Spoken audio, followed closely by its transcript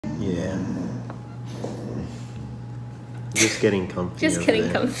Yeah. Just getting comfy. Just getting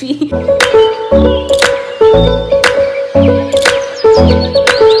comfy.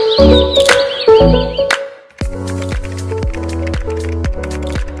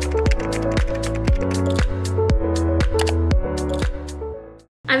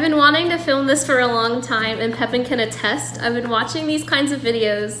 I've been wanting to film this for a long time, and Pepin can attest. I've been watching these kinds of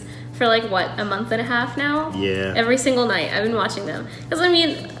videos for like, what, a month and a half now? Yeah. Every single night I've been watching them. Because I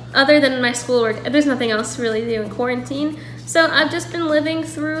mean, other than my schoolwork, there's nothing else to really do in quarantine. So I've just been living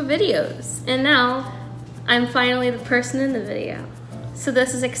through videos. And now I'm finally the person in the video. So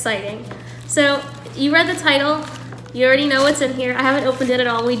this is exciting. So you read the title. You already know what's in here. I haven't opened it at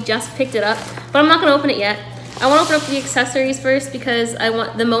all. We just picked it up. But I'm not going to open it yet. I want to open up the accessories first because I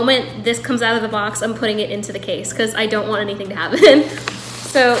want, the moment this comes out of the box, I'm putting it into the case because I don't want anything to happen.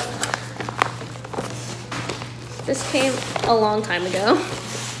 So this came a long time ago.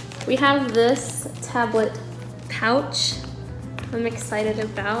 We have this tablet pouch I'm excited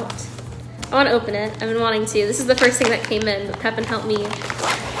about. I want to open it. I've been wanting to. This is the first thing that came in, but Pepin helped me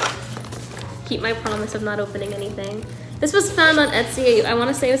keep my promise of not opening anything. This was found on Etsy. I want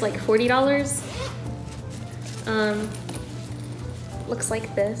to say it was like $40. Looks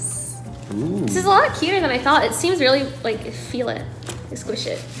like this. Ooh. This is a lot cuter than I thought. It seems really like, feel it, like squish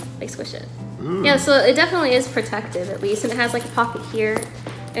it, like squish it. Yeah, so it definitely is protective at least, and it has like a pocket here,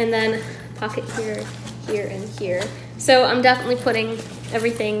 and then pocket here, here, and here. So I'm definitely putting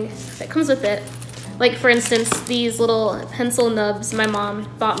everything that comes with it. Like for instance, these little pencil nubs my mom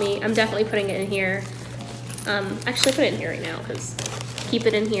bought me. I'm definitely putting it in here. Actually, put it in here right now because keep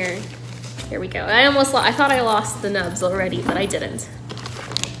it in here. Here we go. I thought I lost the nubs already, but I didn't.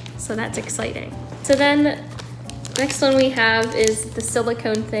 So that's exciting. So then, next one we have is the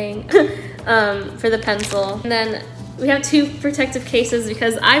silicone thing for the pencil. And then we have two protective cases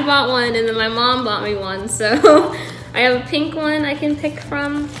because I bought one and then my mom bought me one. So I have a pink one I can pick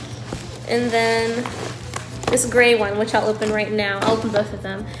from, and then this gray one, which I'll open right now. I'll open both of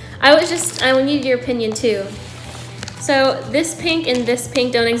them. I would need your opinion too. So this pink and this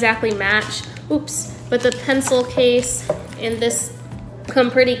pink don't exactly match, oops, but the pencil case and this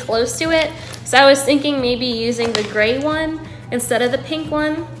come pretty close to it. So I was thinking maybe using the gray one instead of the pink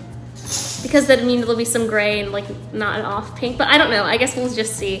one, because that means there'll be some gray and like not an off pink, but I don't know, I guess we'll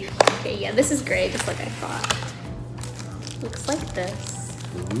just see. Okay, yeah, this is gray, just like I thought. Looks like this.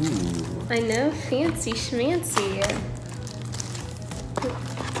 Ooh. I know, fancy schmancy.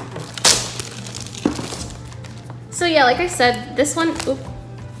 So yeah, like I said, this one, oop,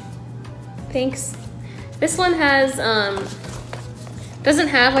 thanks. This one has, doesn't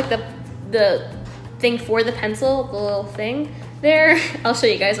have like the thing for the pencil, the little thing there. I'll show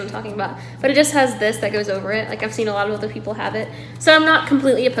you guys what I'm talking about. But it just has this that goes over it. Like I've seen a lot of other people have it. So I'm not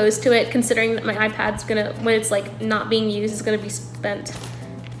completely opposed to it, considering that my iPad's gonna, when it's like not being used, is gonna be spent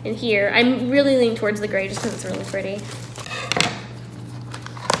in here. I'm really leaning towards the gray just because it's really pretty.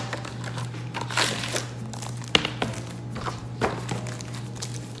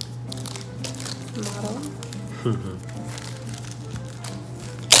 Model.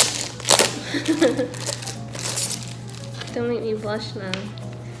 Don't make me blush now.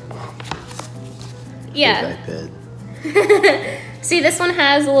 Yeah. iPad. See, this one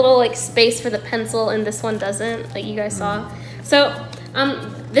has a little like space for the pencil and this one doesn't, like you guys saw. So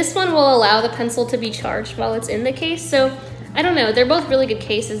this one will allow the pencil to be charged while it's in the case. So I don't know, they're both really good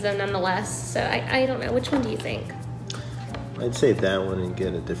cases though nonetheless. So I don't know, which one do you think? I'd say that one and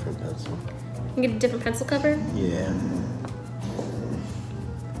get a different pencil. You get a different pencil cover? Yeah.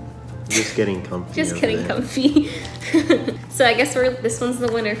 Just getting comfy. Just getting comfy. So I guess this one's the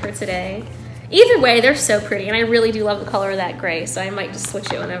winner for today. Either way, they're so pretty, and I really do love the color of that gray, so I might just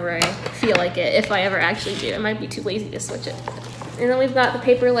switch it whenever I feel like it, if I ever actually do. I might be too lazy to switch it. And then we've got the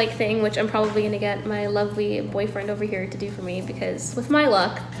paper-like thing, which I'm probably gonna get my lovely boyfriend over here to do for me, because with my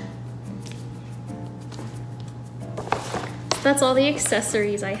luck, that's all the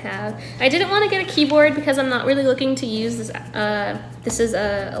accessories I have. I didn't want to get a keyboard because I'm not really looking to use this. This is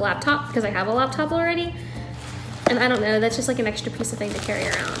a laptop because I have a laptop already. And I don't know, that's just like an extra piece of thing to carry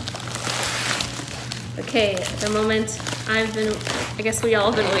around. Okay, the moment I guess we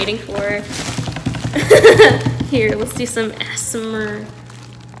all have been waiting for. Here, let's do some ASMR.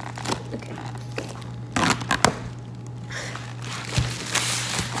 Okay.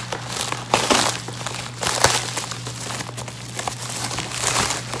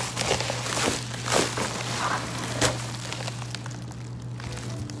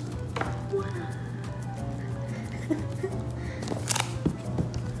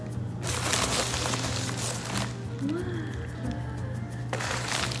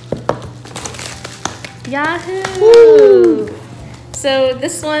 Yahoo! Woo! So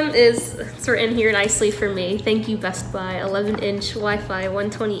this one is sort of in here nicely for me. Thank you, Best Buy. 11-inch Wi-Fi,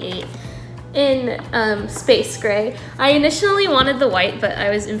 128 in space gray. I initially wanted the white, but I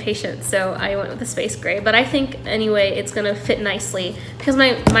was impatient, so I went with the space gray. But I think anyway, it's gonna fit nicely because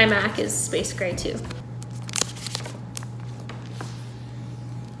my Mac is space gray too.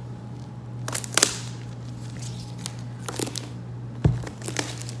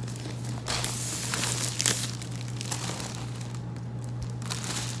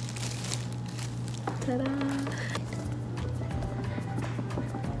 Ta-da.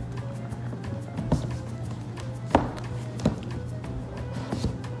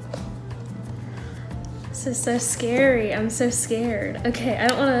 This is so scary. I'm so scared. Okay, I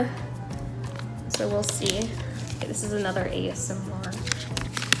don't want to... So we'll see. Okay, this is another ASMR.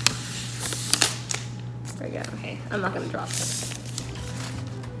 There we go. Okay, I'm not going to drop it.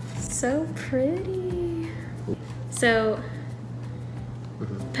 So pretty. So...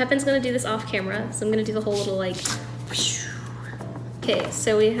 Pepin's gonna do this off camera, so I'm gonna do the whole little like. Okay,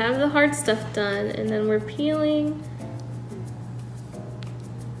 so we have the hard stuff done, and then we're peeling.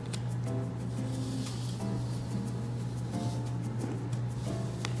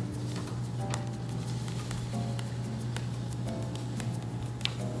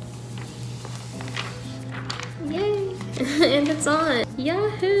 Yay! And it's on.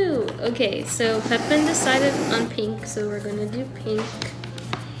 Yahoo! Okay, so Pepin decided on pink, so we're gonna do pink.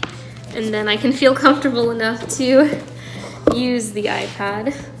 And then I can feel comfortable enough to use the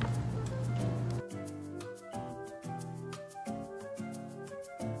iPad.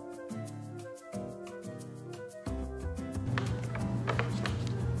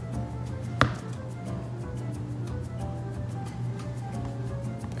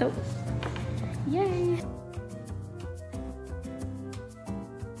 Oh, yay!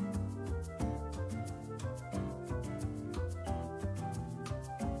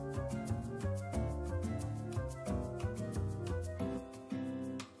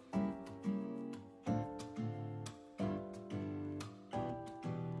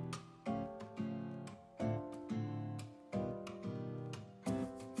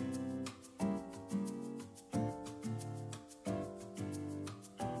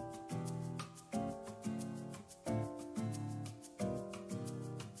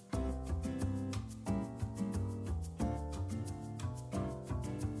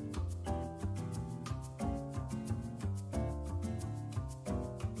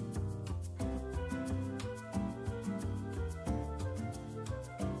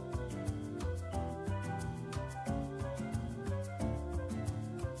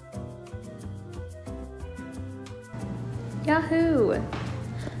 Yahoo!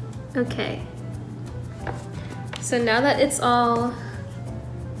 Okay. So now that it's all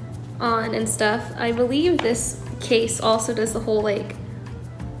on and stuff, I believe this case also does the whole like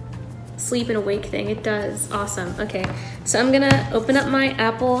sleep and awake thing. It does. Awesome. Okay. So I'm gonna open up my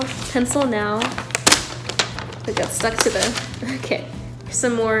Apple Pencil now. It got stuck to the... Okay.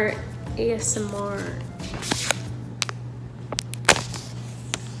 Some more ASMR.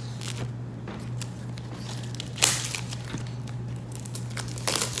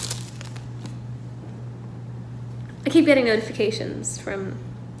 I keep getting notifications from...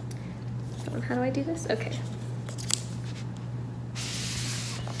 How do I do this? Okay.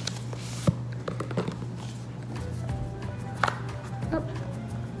 Oh.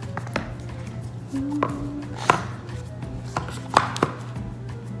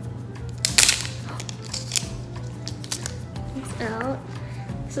 It's out.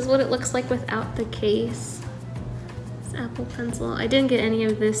 This is what it looks like without the case. This Apple Pencil. I didn't get any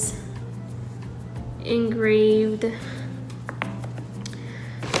of this engraved.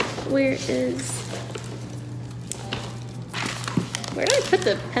 Where did I put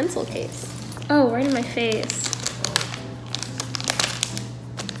the pencil case? Oh, right in my face.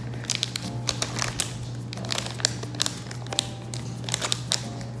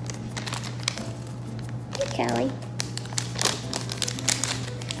 Hey, Callie.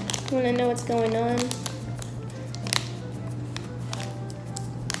 You wanna know what's going on?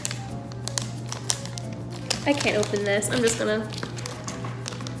 I can't open this. I'm just gonna...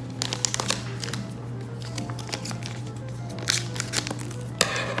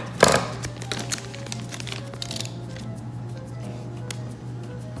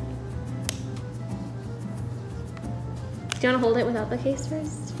 Do you want to hold it without the case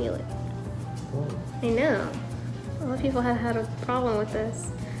first? Feel it. Oh. I know. A lot of people have had a problem with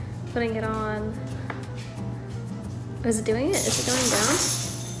this. Putting it on. Is it doing it? Is it going down?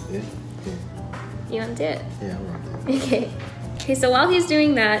 Yeah. You want to do it? Yeah, I want to do it. Okay. Okay, so while he's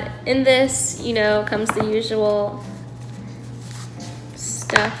doing that, in this, you know, comes the usual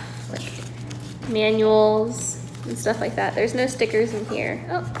stuff, like manuals and stuff like that. There's no stickers in here.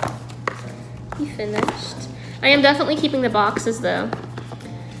 Oh, he finished. I am definitely keeping the boxes though.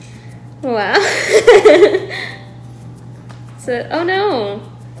 Wow. So, oh no,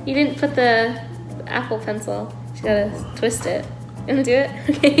 you didn't put the Apple Pencil. You gotta twist it. You wanna do it?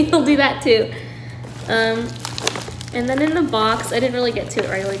 Okay, he'll do that too. And then in the box, I didn't really get to it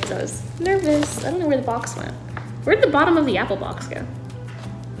right away because I was nervous. I don't know where the box went. Where'd the bottom of the Apple box go?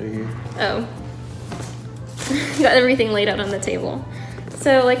 Right here. Oh. Got everything laid out on the table.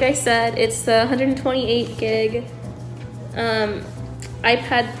 So like I said, it's the 128 gig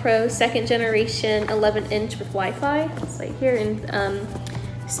iPad Pro 2nd generation 11-inch with Wi-Fi. It's like here in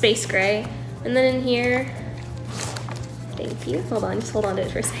space gray. And then in here, thank you. Hold on, just hold on to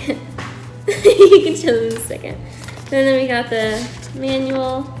it for a second. You can show them in a second. And then we got the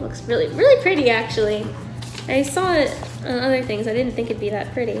manual. Looks really, really pretty actually. I saw it on other things. I didn't think it'd be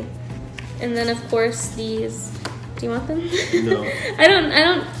that pretty. And then of course these. Do you want them? No. I don't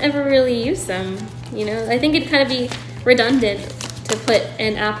ever really use them. You know, I think it'd kind of be redundant to put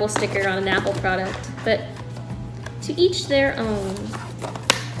an Apple sticker on an Apple product, but to each their own.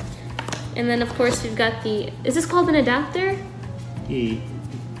 And then of course we've got the. Is this called an adapter?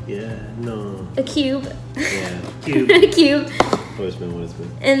 Yeah, no. A cube. Yeah, cube. A cube. What it's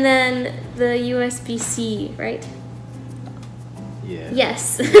been. And then the USB-C, right? Yeah.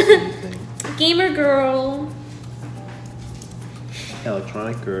 Yes. Gamer girl.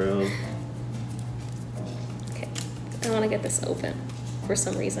 Electronic girl. Okay, I want to get this open for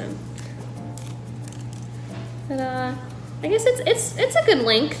some reason. But I guess it's a good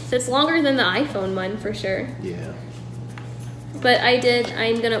length. It's longer than the iPhone one for sure. Yeah. But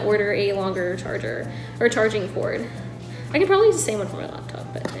I'm gonna order a longer charger or charging cord. I can probably use the same one for my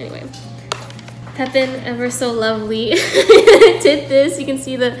laptop, but anyway. Pepin, ever so lovely, did this. You can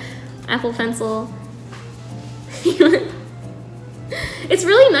see the Apple Pencil. It's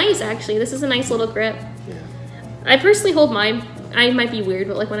really nice, actually. This is a nice little grip. Yeah. I personally hold mine. I might be weird,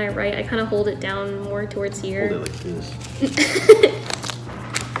 but like when I write, I kind of hold it down more towards here. Hold it like this.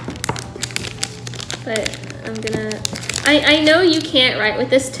 But I'm gonna. I know you can't write with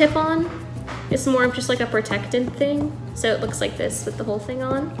this tip on. It's more of just like a protected thing. So it looks like this with the whole thing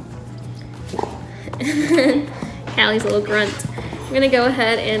on. And then Callie's little grunt. I'm gonna go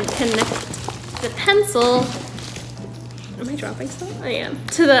ahead and connect the pencil. Am I dropping stuff? I am.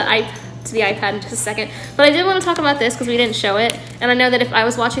 To the iPad in just a second. But I did want to talk about this because we didn't show it. And I know that if I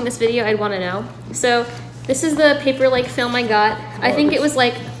was watching this video, I'd want to know. So this is the paper-like film I got. I think it was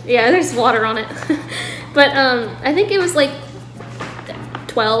like, yeah, there's water on it. But I think it was like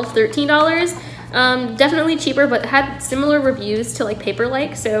 $12, $13. Definitely cheaper, but had similar reviews to like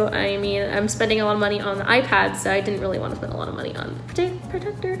Paper-like. So I mean, I'm spending a lot of money on the iPad, so I didn't really want to spend a lot of money on the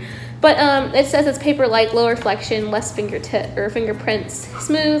protector. But it says it's Paper-like, low reflection, less fingerprints,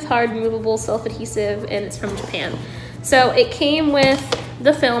 smooth, hard, movable, self-adhesive, and it's from Japan. So it came with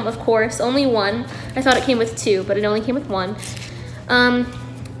the film, of course, only one. I thought it came with two, but it only came with one.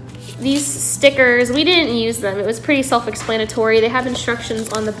 These stickers, we didn't use them. It was pretty self-explanatory. They have instructions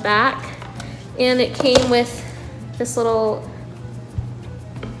on the back. And it came with this little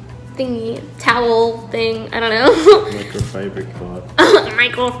thingy, towel thing, I don't know. Microfiber cloth.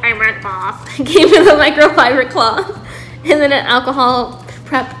 Microfiber cloth. It came with a microfiber cloth. And then an alcohol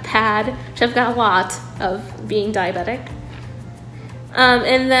prep pad, which I've got a lot of being diabetic.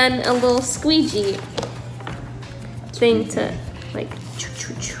 And then a little squeegee thing to like,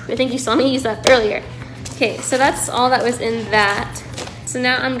 I think you saw me use that earlier. Okay, so that's all that was in that. So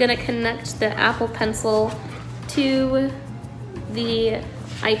now I'm gonna connect the Apple Pencil to the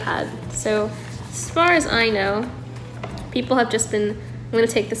iPad. So as far as I know, people have just been, I'm gonna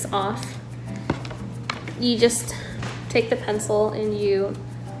take this off. You just take the pencil and you,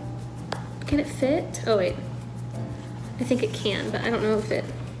 can it fit? Oh wait, I think it can, but I don't know if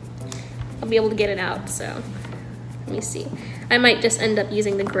I'll be able to get it out, so let me see. I might just end up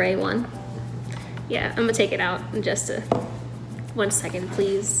using the gray one. Yeah, I'm gonna take it out in just a, 1 second,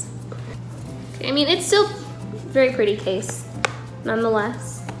 please. Okay, I mean, it's still a very pretty case,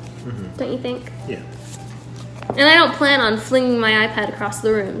 nonetheless. Don't you think? Yeah. And I don't plan on flinging my iPad across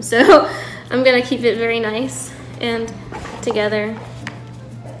the room, so I'm gonna keep it very nice and together.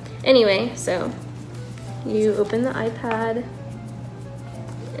 Anyway, so you open the iPad,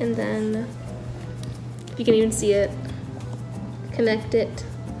 and then, if you can even see it, connect it,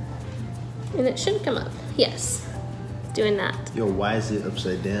 and it should come up. Yes. Doing that. Yo, why is it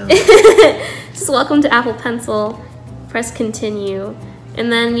upside down? Just welcome to Apple Pencil press continue.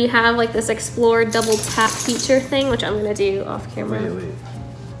 And then you have like this explore double tap feature thing, which I'm gonna do off camera. Wait.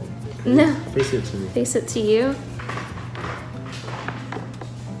 No. Face it to me. Face it to you.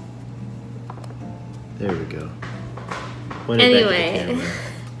 There we go. Point it back Anyway. to the camera.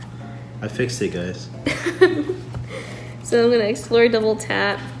 I fixed it, guys. So I'm gonna explore double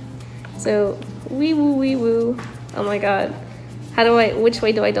tap. So wee woo wee woo. Oh my god. Which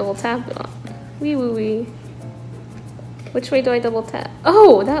way do I double tap? Wee woo wee. Which way do I double tap?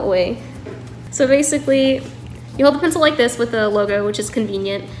 Oh, that way. So basically, you hold the pencil like this with the logo, which is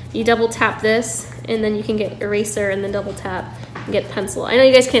convenient. You double tap this, and then you can get eraser, and then double tap and get pencil. I know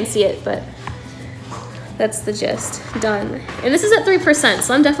you guys can't see it, but that's the gist. Done. And this is at 3%,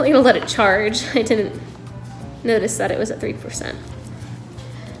 so I'm definitely gonna let it charge. I didn't notice that it was at 3%.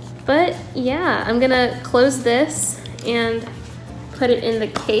 But yeah, I'm gonna close this and put it in the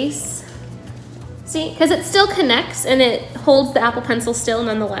case. See, because it still connects and it holds the Apple Pencil still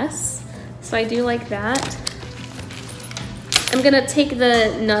nonetheless. So I do like that. I'm gonna take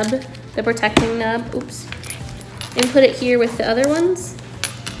the nub, the protecting nub, oops, and put it here with the other ones.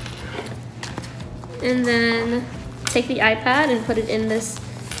 And then take the iPad and put it in this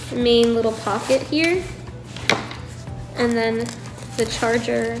main little pocket here. And then the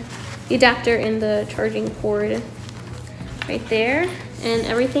charger, the adapter and the charging cord right there. And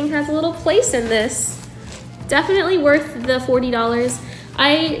everything has a little place in this. Definitely worth the $40.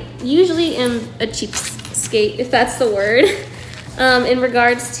 I usually am a cheapskate, if that's the word, in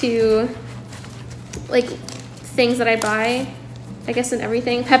regards to like things that I buy, I guess in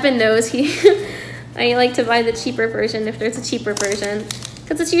everything. Pepin knows I like to buy the cheaper version if there's a cheaper version,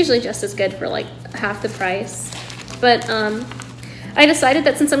 because it's usually just as good for like half the price. But I decided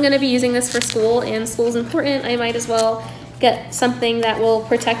that since I'm going to be using this for school and school is important, I might as well get something that will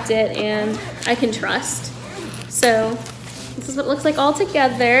protect it and I can trust. So this is what it looks like all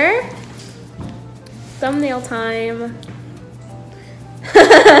together. Thumbnail time.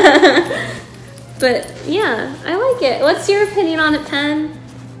 But yeah, I like it. What's your opinion on it, Pen?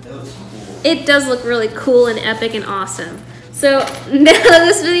 That looks cool. It does look really cool and epic and awesome. So now that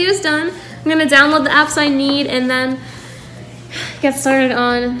this video is done, I'm gonna download the apps I need and then get started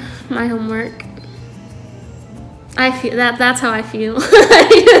on my homework. I feel that's how I feel.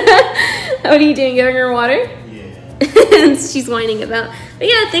 What are you doing? Giving her water? Yeah. She's whining about. But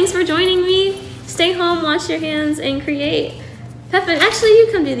yeah, thanks for joining me. Stay home, wash your hands, and create. Pepin, actually, you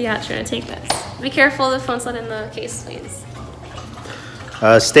come do the outro. Take this. Be careful, the phone's not in the case, please.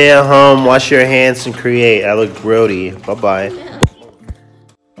 Stay at home, wash your hands, and create. I look grody. Bye-bye.